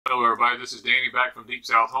Hello everybody, this is Danny back from Deep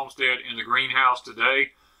South Homestead in the greenhouse today.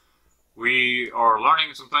 We are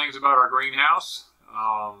learning some things about our greenhouse.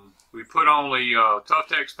 We put on the Tough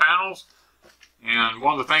Tex panels, and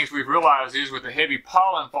one of the things we've realized is with the heavy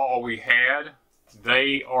pollen fall we had,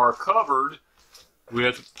 they are covered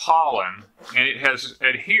with pollen, and it has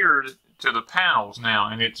adhered to the panels now,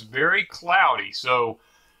 and it's very cloudy. So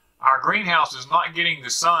our greenhouse is not getting the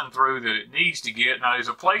sun through that it needs to get. Now there's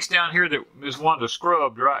a place down here that is one to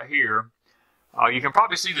scrub right here. You can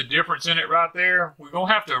probably see the difference in it right there. We're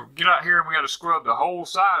gonna have to get out here and we got to scrub the whole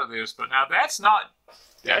side of this. But now that's not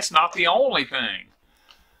the only thing.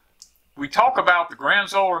 We talk about the ground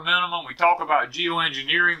solar minimum. We talk about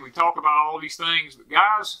geoengineering. We talk about all these things. But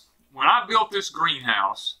guys, when I built this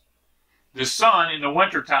greenhouse, the sun in the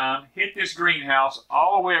wintertime hit this greenhouse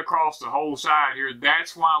all the way across the whole side here.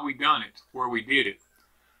 That's why we done it where we did it.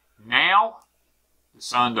 Now, the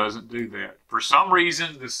sun doesn't do that. For some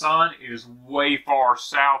reason, the sun is way far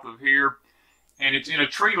south of here, and it's in a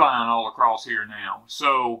tree line all across here now.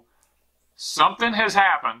 So, something has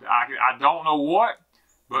happened. I don't know what,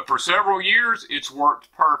 but for several years, it's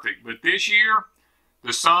worked perfect. But this year,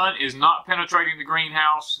 the sun is not penetrating the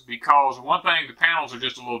greenhouse because, one thing, the panels are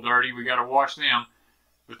just a little dirty. We got to wash them,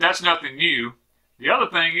 but that's nothing new. The other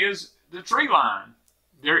thing is the tree line.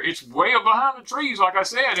 It's way up behind the trees, like I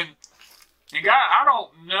said, and guys, I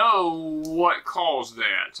don't know what caused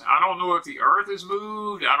that. I don't know if the earth has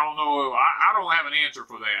moved. I don't know. I don't have an answer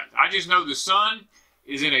for that. I just know the sun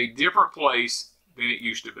is in a different place than it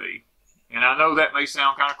used to be, and I know that may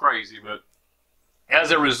sound kind of crazy, but as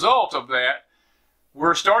a result of that,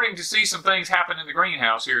 we're starting to see some things happen in the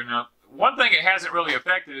greenhouse here. Now, one thing it hasn't really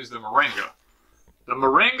affected is the moringa. The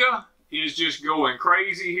moringa is just going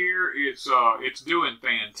crazy here. It's doing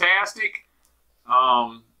fantastic.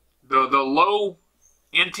 The low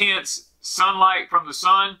intense sunlight from the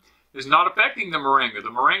sun is not affecting the moringa.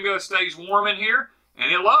 The moringa stays warm in here, and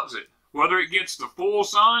it loves it, whether it gets the full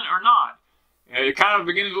sun or not. And it kind of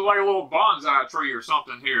begins to look like a little bonsai tree or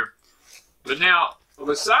something here. But now,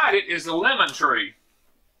 beside it is the lemon tree.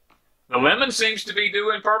 The lemon seems to be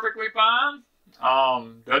doing perfectly fine.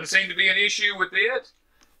 Doesn't seem to be an issue with it.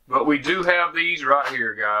 But we do have these right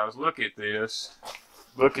here, guys. Look at this.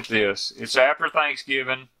 Look at this. It's after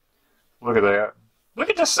Thanksgiving. Look at that. Look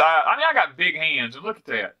at the size. I mean, I got big hands, and look at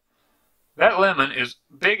that. That lemon is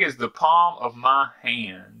big as the palm of my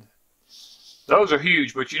hand. Those are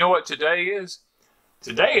huge, but you know what today is?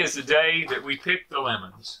 Today is the day that we pick the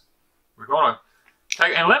lemons. We're going to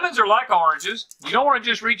take, and lemons are like oranges. You don't want to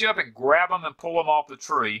just reach up and grab them and pull them off the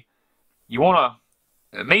tree. You want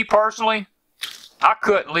to, me personally, I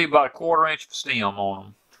cut and leave about a 1/4 inch of stem on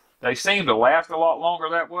them. They seem to last a lot longer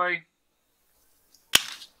that way.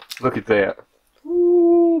 Look at that.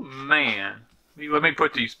 Ooh, man. Let me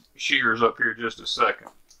put these shears up here just a second.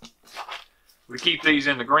 We keep these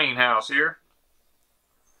in the greenhouse here.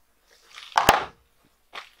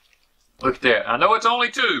 Look at that. I know it's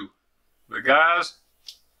only 2, but guys,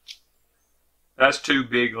 that's 2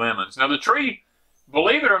 big lemons. Now the tree,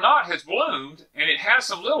 believe it or not, has bloomed, and it has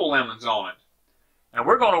some little lemons on it. And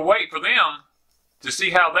we're going to wait for them to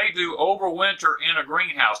see how they do over winter in a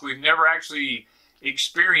greenhouse. We've never actually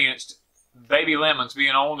experienced baby lemons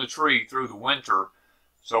being on the tree through the winter.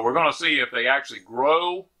 So we're going to see if they actually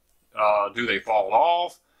grow. Do they fall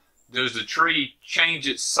off? Does the tree change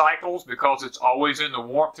its cycles because it's always in the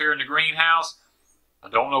warmth here in the greenhouse? I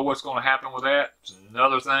don't know what's going to happen with that. It's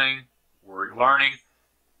another thing we're learning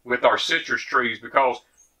with our citrus trees, because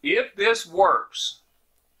if this works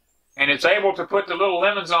and it's able to put the little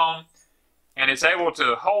lemons on and it's able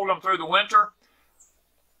to hold them through the winter,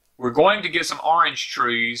 we're going to get some orange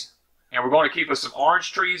trees, and we're going to keep us some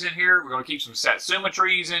orange trees in here. We're going to keep some satsuma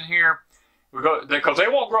trees in here, because they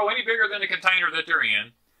won't grow any bigger than the container that they're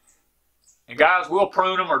in. And guys, we'll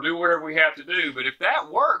prune them or do whatever we have to do. But if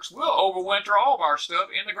that works, we'll overwinter all of our stuff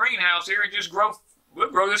in the greenhouse here and just we'll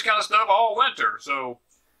grow this kind of stuff all winter. So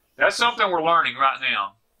that's something we're learning right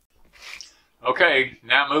now. Okay,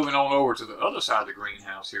 now moving on over to the other side of the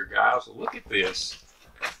greenhouse here, guys. Look at this.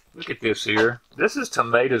 Look at this here. This is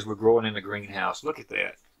tomatoes we're growing in the greenhouse. Look at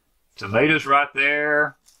that. Tomatoes right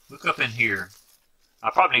there. Look up in here. I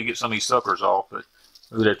probably need to get some of these suckers off, but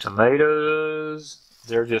look at the tomatoes.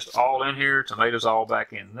 They're just all in here. Tomatoes all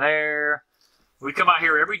back in there. We come out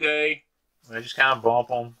here every day. I just kind of bump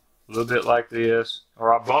them a little bit like this.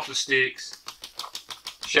 Or I bump the sticks.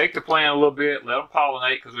 Shake the plant a little bit. Let them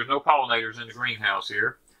pollinate, because there's no pollinators in the greenhouse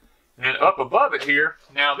here. And then up above it here.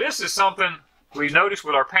 Now this is something we noticed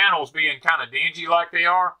with our panels being kind of dingy like they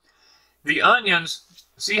are. The onions,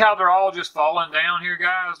 see how they're all just falling down here,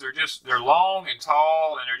 guys? They're long and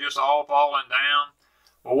tall, and they're just all falling down.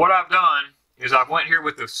 Well, what I've done is I've went here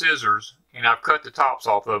with the scissors, and I've cut the tops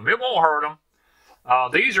off of them. It won't hurt them.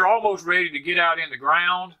 These are almost ready to get out in the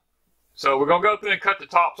ground. So we're going to go through and cut the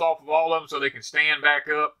tops off of all of them so they can stand back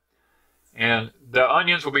up. And the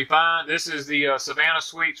onions will be fine. This is the Savannah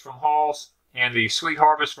Sweets from Hoss and the Sweet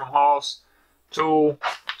Harvest from Hoss tool.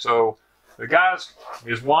 So the guys,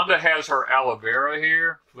 Ms. Wanda has her aloe vera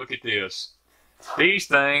here. Look at this. These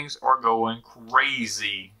things are going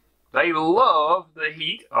crazy. They love the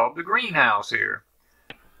heat of the greenhouse here.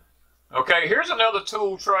 Okay, here's another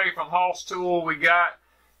tool tray from Hoss Tool we got.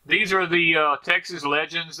 These are the Texas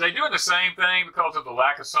Legends. They're doing the same thing because of the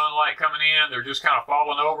lack of sunlight coming in. They're just kind of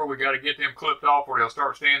falling over. We got to get them clipped off or they'll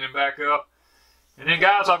start standing back up. And then,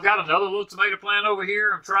 guys, I've got another little tomato plant over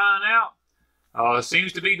here I'm trying out. It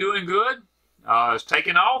seems to be doing good. It's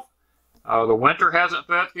taking off. The winter hasn't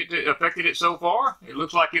affected it so far. It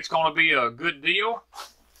looks like it's going to be a good deal.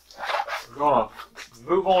 We're going to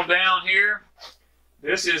move on down here.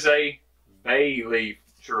 This is a bay leaf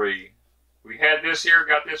tree. We had this here,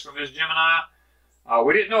 got this from Ms. Gemini.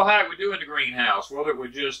 We didn't know how it would do in the greenhouse, whether it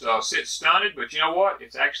would just sit stunted, but you know what?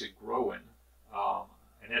 It's actually growing,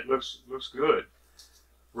 and it looks good.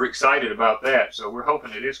 We're excited about that, so we're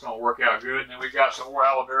hoping that it's going to work out good. And then we've got some more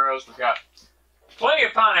aloe veras. We've got plenty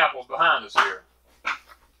of pineapples behind us here.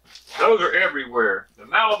 Those are everywhere. The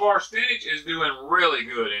Malabar spinach is doing really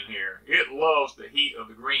good in here. It loves the heat of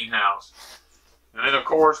the greenhouse. And then, of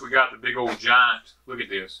course, we got the big old giant. Look at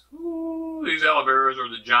this. Ooh, these aloe veras are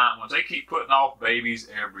the giant ones. They keep putting off babies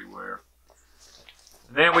everywhere.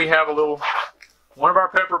 And then we have one of our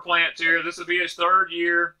pepper plants here. This will be its 3rd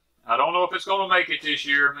year. I don't know if it's going to make it this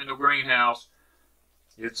year in the greenhouse.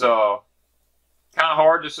 It's kind of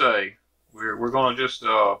hard to say. We're going to just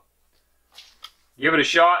give it a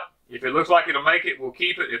shot. If it looks like it'll make it, we'll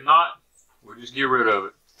keep it. If not, we'll just get rid of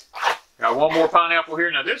it. Got one more pineapple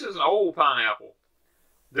here. Now, this is an old pineapple.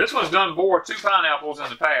 This one's done bore 2 pineapples in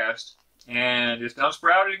the past, and it's done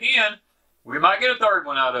sprouted again. We might get a 3rd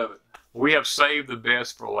one out of it. We have saved the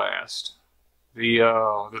best for last.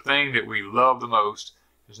 The thing that we love the most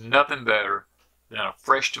is nothing better than a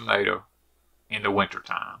fresh tomato in the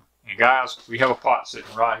wintertime. And guys, we have a pot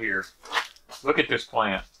sitting right here. Look at this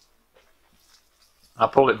plant. I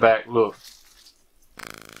pulled it back. Look.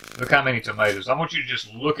 Look how many tomatoes. I want you to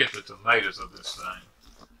just look at the tomatoes of this thing.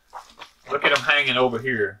 Look at them hanging over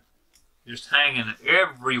here. Just hanging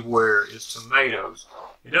everywhere is tomatoes.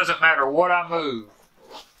 It doesn't matter what I move.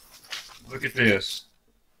 Look at this.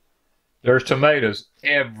 There's tomatoes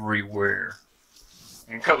everywhere.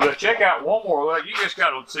 And check out one more. Look, you just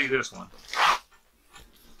got to see this one.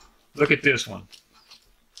 Look at this one.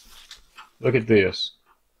 Look at this.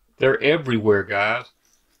 They're everywhere, guys.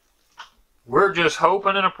 We're just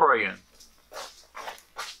hoping and praying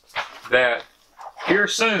that here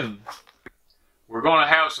soon we're going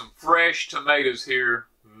to have some fresh tomatoes here,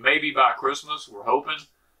 maybe by Christmas. We're hoping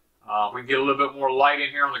we can get a little bit more light in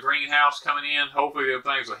here on the greenhouse coming in. Hopefully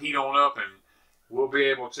things will heat on up and we'll be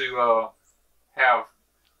able to have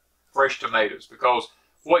fresh tomatoes. Because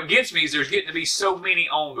what gets me is there's getting to be so many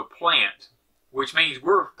on the plant, which means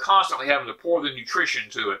we're constantly having to pour the nutrition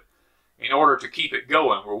to it in order to keep it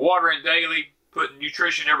going. We're watering daily, putting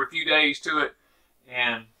nutrition every few days to it,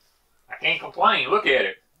 and I can't complain. Look at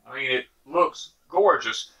it. I mean, it looks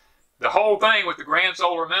gorgeous. The whole thing with the Grand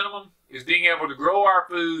Solar Minimum is being able to grow our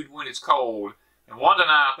food when it's cold. And Wanda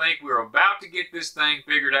and I think we're about to get this thing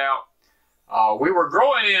figured out. We were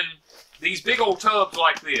growing in these big old tubs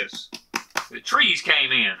like this. The trees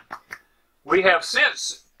came in. We have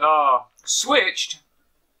since switched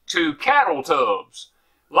to cattle tubs.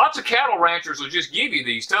 Lots of cattle ranchers will just give you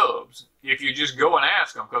these tubs if you just go and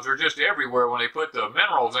ask them, because they're just everywhere when they put the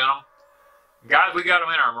minerals in them. Guys, we got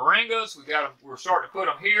them in our moringas. We're starting to put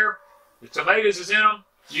them here. The tomatoes is in them.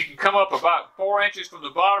 You can come up about 4 inches from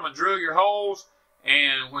the bottom and drill your holes.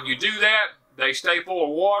 And when you do that, they stay full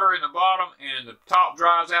of water in the bottom and the top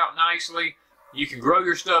dries out nicely. You can grow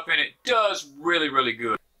your stuff in it. It does really, really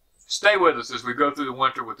good. Stay with us as we go through the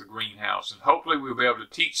winter with the greenhouse, and hopefully we'll be able to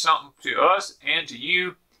teach something to us and to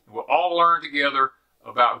you. We'll all learn together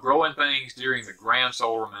about growing things during the Grand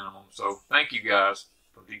Solar Minimum. So thank you guys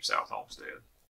from Deep South Homestead.